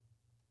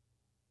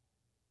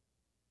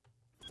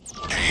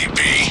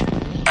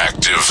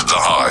Active the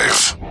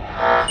Hive.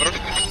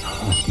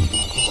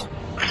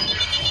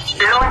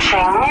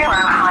 Launching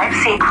Neuro Hive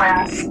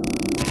sequence.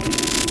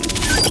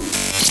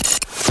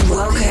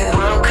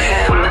 Welcome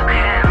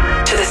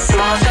to the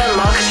Smarter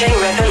Marketing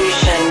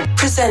Revolution,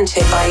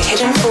 presented by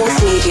Hidden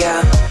Force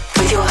Media,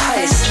 with your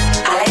host,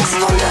 Alex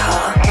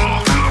Vonderhaar.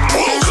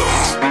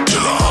 Welcome to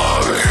the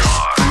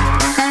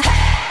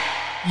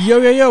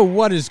Hive. Yo,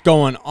 what is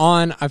going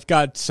on? I've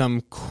got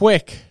some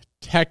quick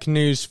tech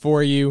news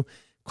for you.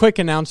 Quick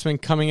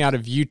announcement coming out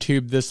of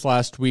YouTube this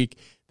last week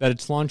that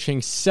it's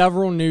launching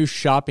several new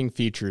shopping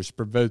features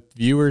for both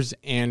viewers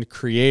and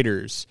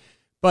creators.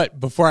 But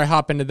before I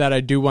hop into that, I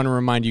do want to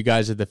remind you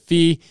guys of the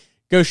fee.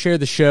 Go share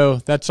the show.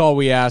 That's all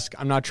we ask.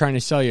 I'm not trying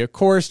to sell you a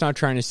course, not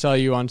trying to sell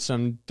you on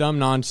some dumb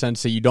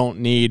nonsense that you don't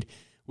need.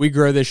 We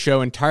grow this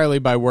show entirely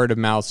by word of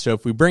mouth. So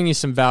if we bring you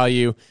some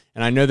value,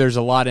 and I know there's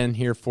a lot in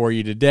here for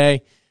you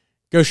today,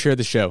 go share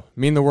the show.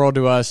 Mean the world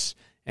to us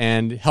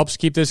and helps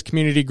keep this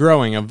community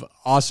growing of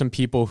awesome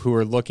people who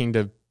are looking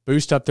to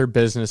boost up their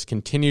business,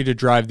 continue to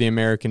drive the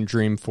American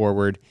dream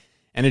forward,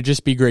 and to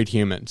just be great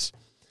humans.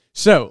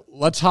 So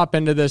let's hop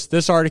into this.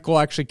 This article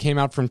actually came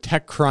out from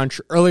TechCrunch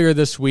earlier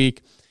this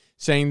week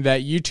saying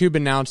that YouTube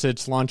announced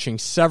it's launching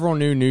several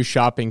new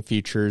shopping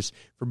features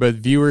for both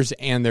viewers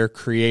and their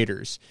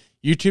creators.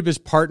 YouTube is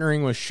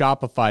partnering with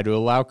Shopify to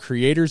allow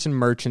creators and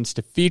merchants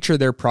to feature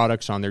their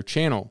products on their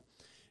channel.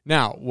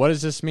 Now, what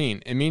does this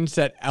mean? It means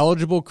that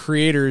eligible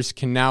creators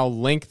can now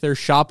link their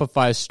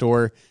Shopify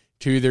store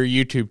to their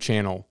YouTube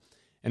channel.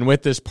 And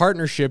with this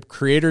partnership,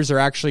 creators are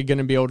actually going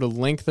to be able to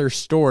link their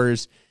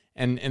stores,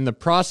 and in the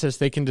process,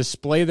 they can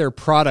display their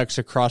products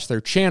across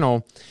their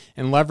channel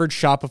and leverage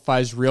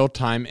Shopify's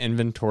real-time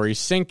inventory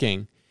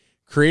syncing.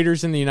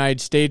 Creators in the United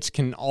States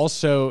can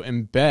also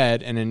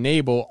embed and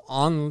enable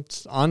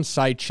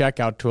on-site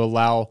checkout to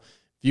allow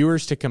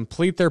viewers to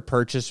complete their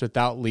purchase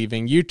without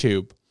leaving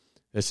YouTube.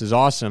 This is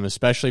awesome,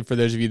 especially for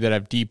those of you that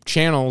have deep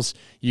channels.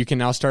 You can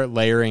now start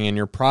layering in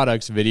your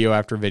products video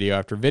after video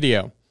after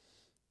video.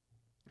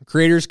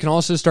 Creators can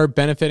also start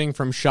benefiting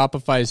from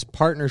Shopify's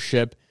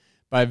partnership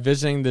by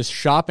visiting this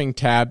shopping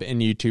tab in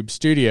YouTube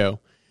Studio.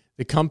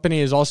 The company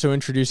is also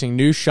introducing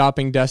new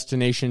shopping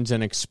destinations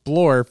in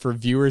Explore for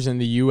viewers in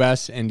the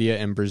US, India,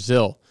 and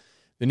Brazil.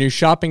 The new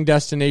shopping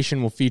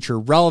destination will feature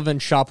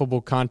relevant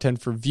shoppable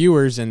content for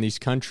viewers in these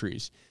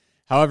countries.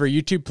 However,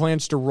 YouTube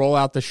plans to roll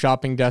out the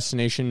shopping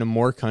destination to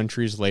more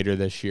countries later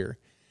this year.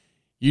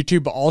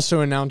 YouTube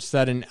also announced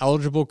that an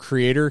eligible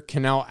creator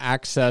can now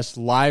access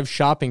live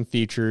shopping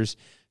features,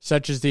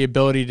 such as the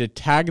ability to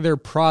tag their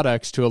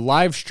products to a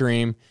live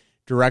stream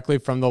directly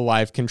from the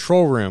live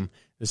control room.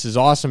 This is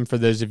awesome for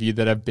those of you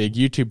that have big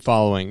YouTube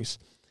followings.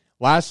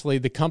 Lastly,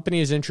 the company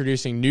is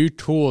introducing new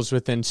tools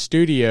within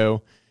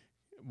Studio,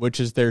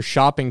 which is their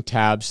shopping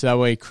tab, so that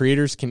way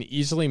creators can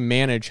easily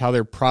manage how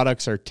their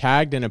products are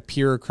tagged and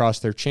appear across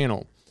their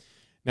channel.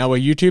 Now, what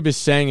YouTube is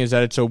saying is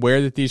that it's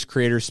aware that these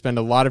creators spend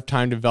a lot of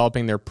time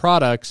developing their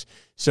products,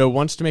 so it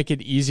wants to make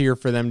it easier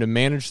for them to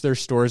manage their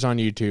stores on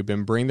YouTube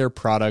and bring their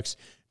products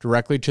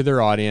directly to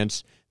their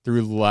audience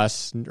through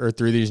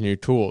these new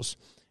tools.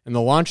 And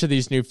the launch of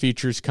these new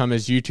features come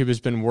as YouTube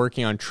has been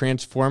working on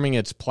transforming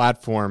its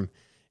platform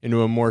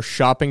into a more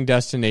shopping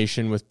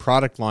destination with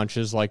product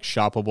launches like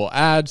shoppable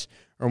ads,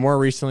 or more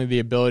recently, the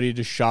ability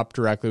to shop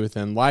directly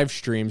within live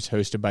streams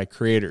hosted by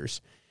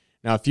creators.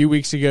 Now, a few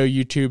weeks ago,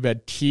 YouTube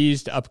had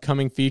teased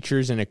upcoming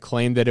features and it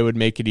claimed that it would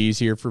make it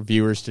easier for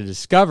viewers to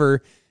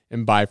discover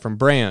and buy from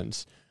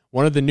brands.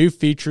 One of the new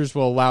features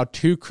will allow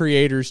two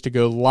creators to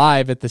go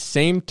live at the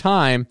same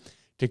time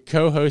to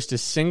co-host a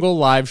single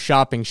live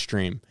shopping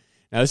stream.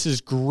 Now, this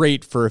is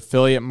great for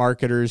affiliate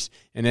marketers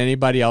and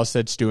anybody else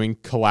that's doing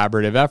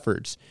collaborative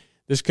efforts.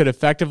 This could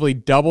effectively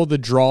double the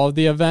draw of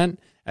the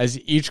event, as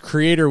each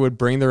creator would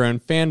bring their own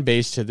fan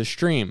base to the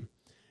stream.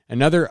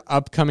 Another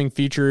upcoming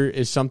feature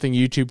is something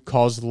YouTube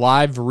calls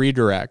live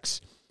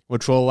redirects,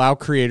 which will allow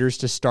creators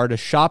to start a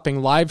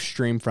shopping live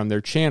stream from their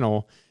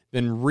channel,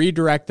 then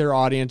redirect their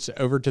audience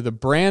over to the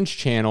brand's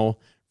channel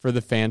for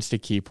the fans to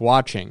keep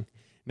watching.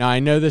 Now, I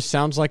know this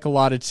sounds like a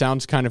lot, it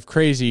sounds kind of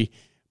crazy,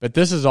 but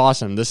this is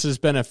awesome. This has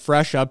been a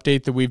fresh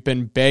update that we've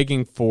been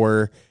begging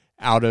for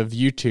out of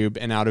YouTube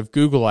and out of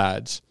Google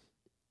Ads.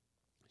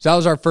 So that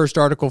was our first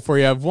article for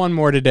you. I have one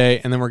more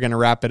today, and then we're going to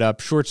wrap it up.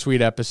 Short,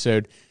 sweet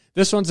episode.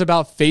 This one's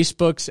about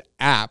Facebook's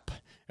app,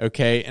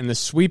 okay, and the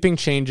sweeping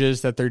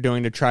changes that they're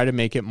doing to try to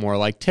make it more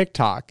like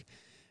TikTok.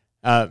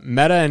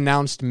 Meta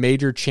announced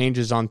major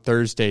changes on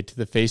Thursday to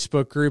the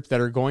Facebook group that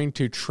are going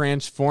to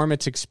transform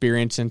its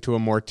experience into a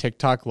more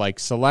TikTok-like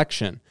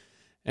selection,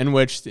 in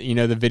which, the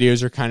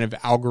videos are kind of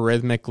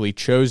algorithmically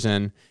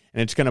chosen,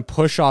 and it's going to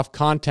push off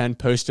content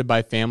posted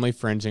by family,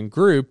 friends, and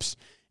groups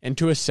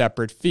into a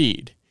separate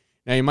feed.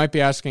 Now, you might be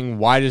asking,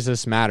 why does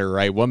this matter,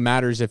 right? What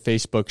matters if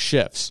Facebook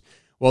shifts?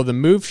 Well, the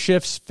move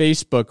shifts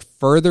Facebook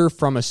further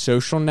from a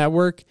social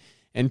network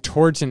and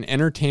towards an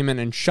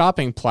entertainment and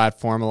shopping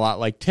platform, a lot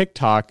like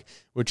TikTok,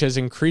 which has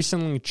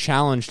increasingly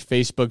challenged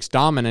Facebook's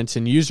dominance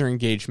in user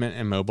engagement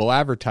and mobile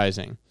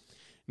advertising.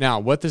 Now,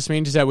 what this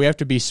means is that we have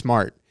to be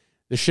smart.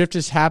 The shift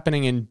is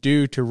happening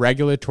due to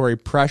regulatory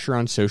pressure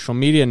on social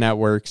media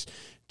networks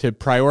to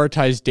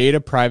prioritize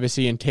data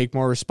privacy and take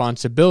more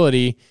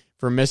responsibility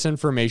for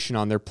misinformation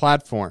on their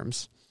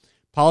platforms.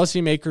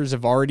 Policymakers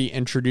have already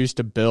introduced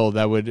a bill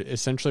that would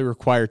essentially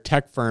require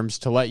tech firms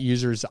to let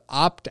users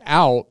opt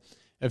out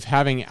of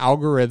having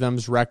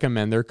algorithms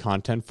recommend their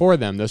content for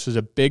them. This was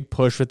a big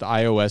push with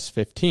iOS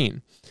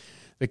 15.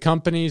 The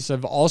companies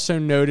have also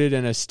noted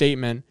in a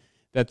statement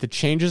that the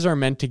changes are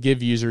meant to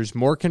give users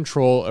more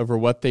control over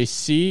what they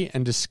see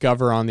and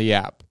discover on the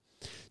app.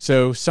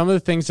 So some of the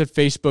things that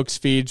Facebook's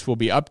feeds will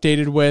be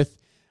updated with,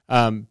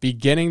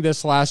 beginning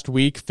this last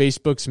week,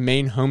 Facebook's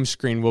main home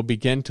screen will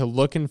begin to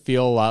look and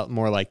feel a lot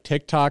more like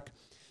TikTok.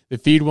 The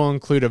feed will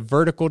include a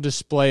vertical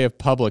display of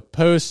public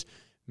posts,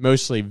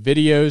 mostly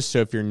videos. So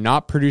if you're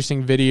not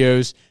producing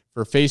videos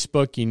for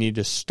Facebook, you need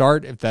to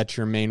start if that's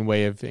your main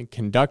way of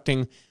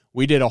conducting.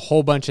 We did a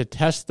whole bunch of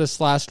tests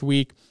this last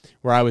week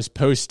where I was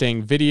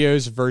posting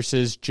videos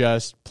versus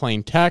just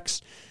plain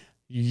text,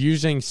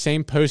 using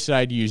same posts that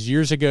I'd used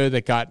years ago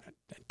that got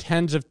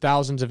tens of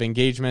thousands of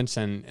engagements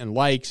and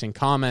likes and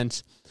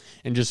comments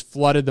and just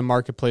flooded the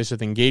marketplace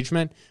with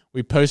engagement.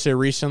 We posted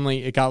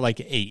recently, it got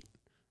like eight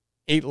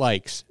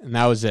likes, and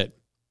that was it.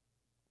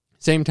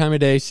 Same time of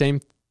day, same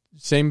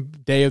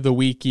day of the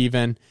week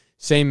even,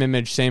 same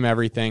image, same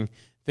everything.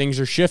 Things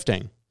are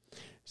shifting.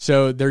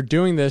 So they're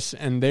doing this,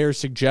 and they are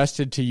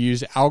suggested to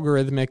use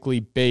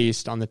algorithmically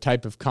based on the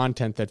type of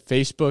content that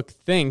Facebook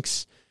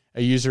thinks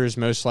a user is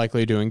most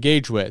likely to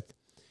engage with.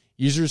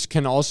 Users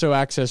can also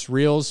access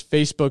Reels,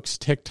 Facebook's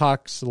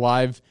TikTok's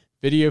live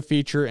video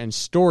feature, and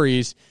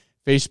Stories,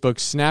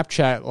 Facebook's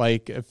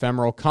Snapchat-like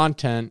ephemeral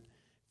content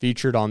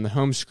featured on the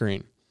home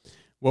screen.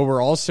 What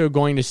we're also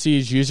going to see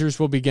is users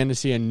will begin to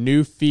see a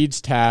new Feeds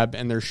tab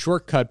and their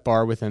shortcut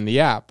bar within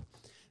the app.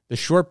 The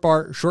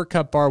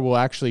shortcut bar will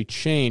actually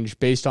change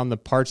based on the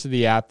parts of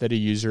the app that a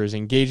user is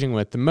engaging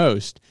with the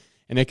most,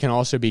 and it can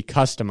also be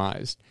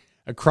customized.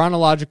 A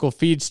chronological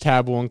Feeds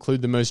tab will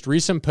include the most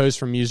recent posts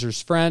from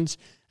users' friends,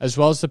 as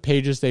well as the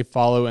pages they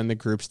follow and the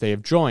groups they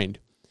have joined.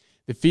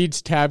 The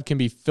Feeds tab can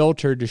be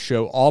filtered to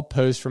show all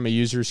posts from a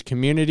user's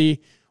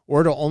community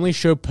or to only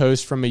show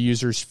posts from a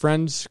user's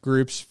friends,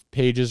 groups,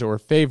 pages, or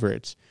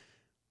favorites,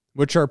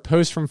 which are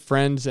posts from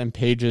friends and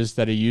pages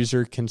that a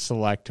user can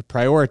select to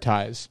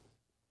prioritize.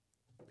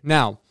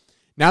 Now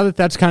that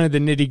that's kind of the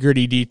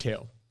nitty-gritty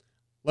detail,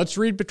 let's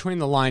read between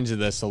the lines of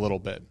this a little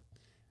bit.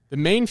 The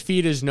main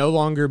feed is no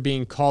longer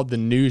being called the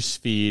news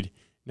feed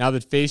now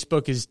that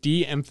Facebook is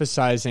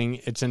de-emphasizing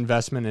its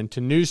investment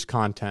into news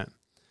content.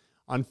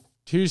 On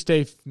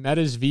Tuesday,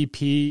 Meta's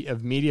VP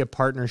of Media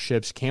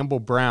Partnerships, Campbell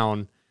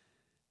Brown,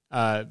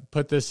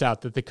 put this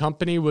out, that the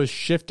company was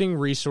shifting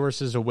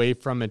resources away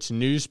from its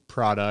news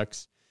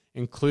products,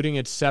 including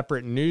its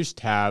separate news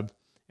tab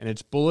and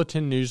its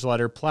bulletin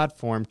newsletter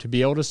platform, to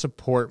be able to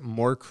support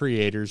more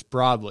creators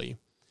broadly.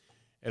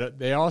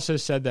 They also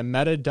said that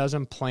Meta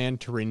doesn't plan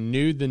to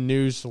renew the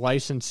news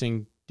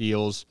licensing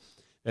deals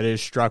that it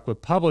has struck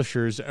with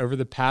publishers over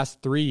the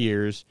past 3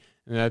 years,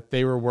 and that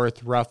they were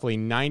worth roughly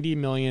 $90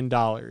 million.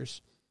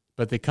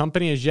 But the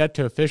company has yet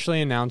to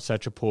officially announce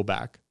such a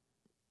pullback.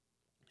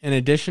 In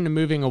addition to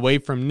moving away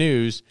from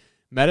news,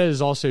 Meta has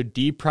also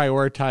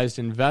deprioritized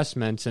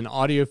investments in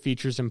audio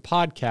features and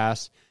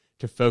podcasts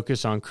to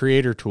focus on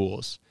creator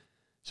tools.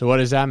 So what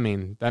does that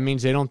mean? That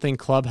means they don't think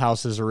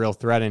Clubhouse is a real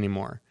threat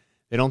anymore.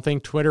 They don't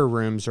think Twitter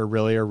rooms are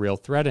really a real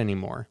threat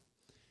anymore.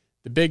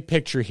 The big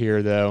picture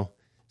here, though,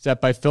 is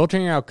that by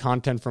filtering out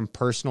content from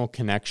personal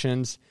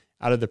connections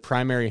out of the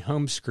primary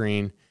home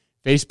screen,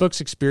 Facebook's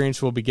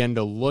experience will begin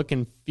to look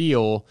and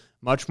feel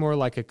much more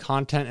like a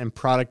content and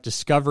product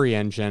discovery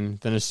engine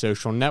than a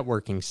social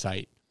networking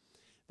site.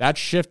 That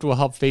shift will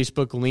help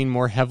Facebook lean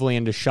more heavily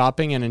into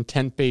shopping and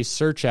intent-based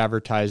search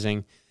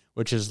advertising,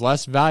 which is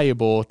less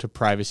valuable to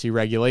privacy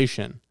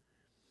regulation.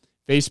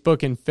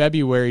 Facebook in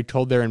February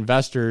told their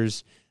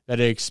investors that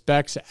it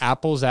expects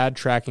Apple's ad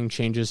tracking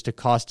changes to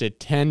cost it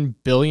 $10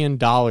 billion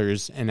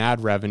in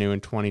ad revenue in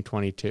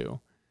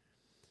 2022.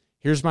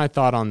 Here's my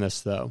thought on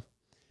this, though.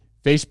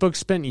 Facebook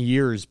spent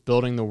years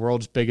building the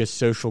world's biggest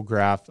social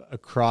graph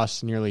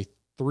across nearly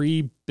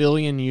 3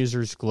 billion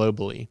users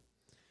globally.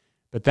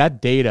 But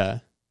that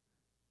data,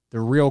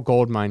 the real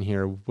gold mine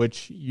here,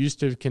 which used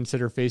to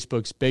consider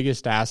Facebook's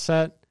biggest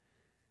asset,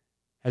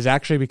 has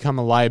actually become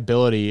a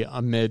liability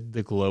amid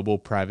the global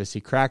privacy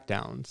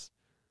crackdowns,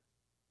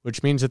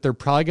 which means that they're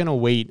probably going to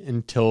wait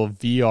until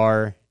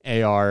VR,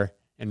 AR,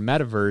 and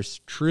Metaverse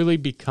truly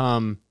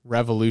become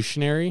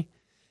revolutionary,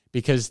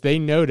 because they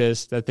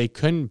noticed that they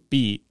couldn't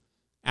beat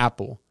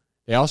Apple.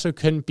 They also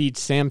couldn't beat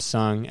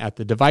Samsung at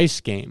the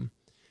device game,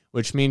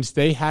 which means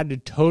they had to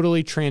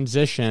totally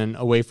transition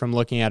away from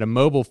looking at a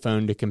mobile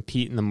phone to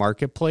compete in the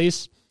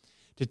marketplace,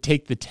 to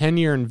take the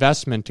 10-year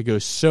investment to go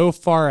so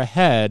far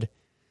ahead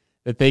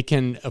that they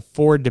can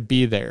afford to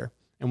be there.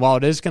 And while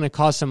it is going to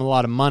cost them a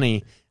lot of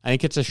money, I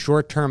think it's a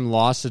short-term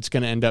loss that's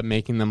going to end up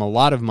making them a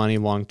lot of money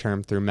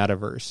long-term through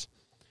Metaverse.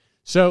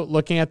 So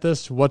looking at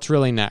this, what's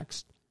really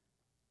next?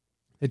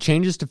 The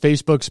changes to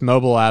Facebook's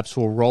mobile apps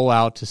will roll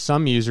out to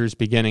some users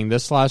beginning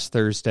this last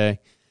Thursday and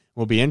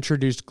will be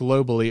introduced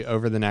globally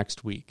over the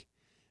next week.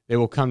 They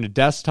will come to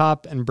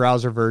desktop and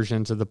browser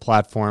versions of the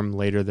platform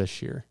later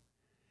this year.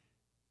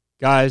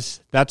 Guys,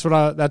 that's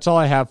all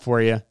I have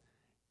for you.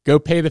 Go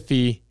pay the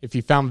fee. If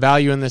you found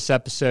value in this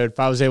episode, if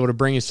I was able to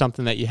bring you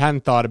something that you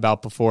hadn't thought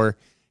about before,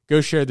 go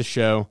share the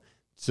show.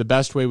 It's the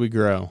best way we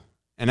grow.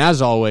 And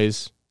as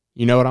always,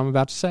 you know what I'm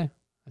about to say.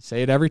 I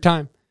say it every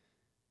time.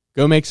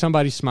 Go make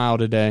somebody smile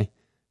today.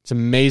 It's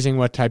amazing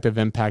what type of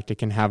impact it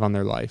can have on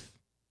their life.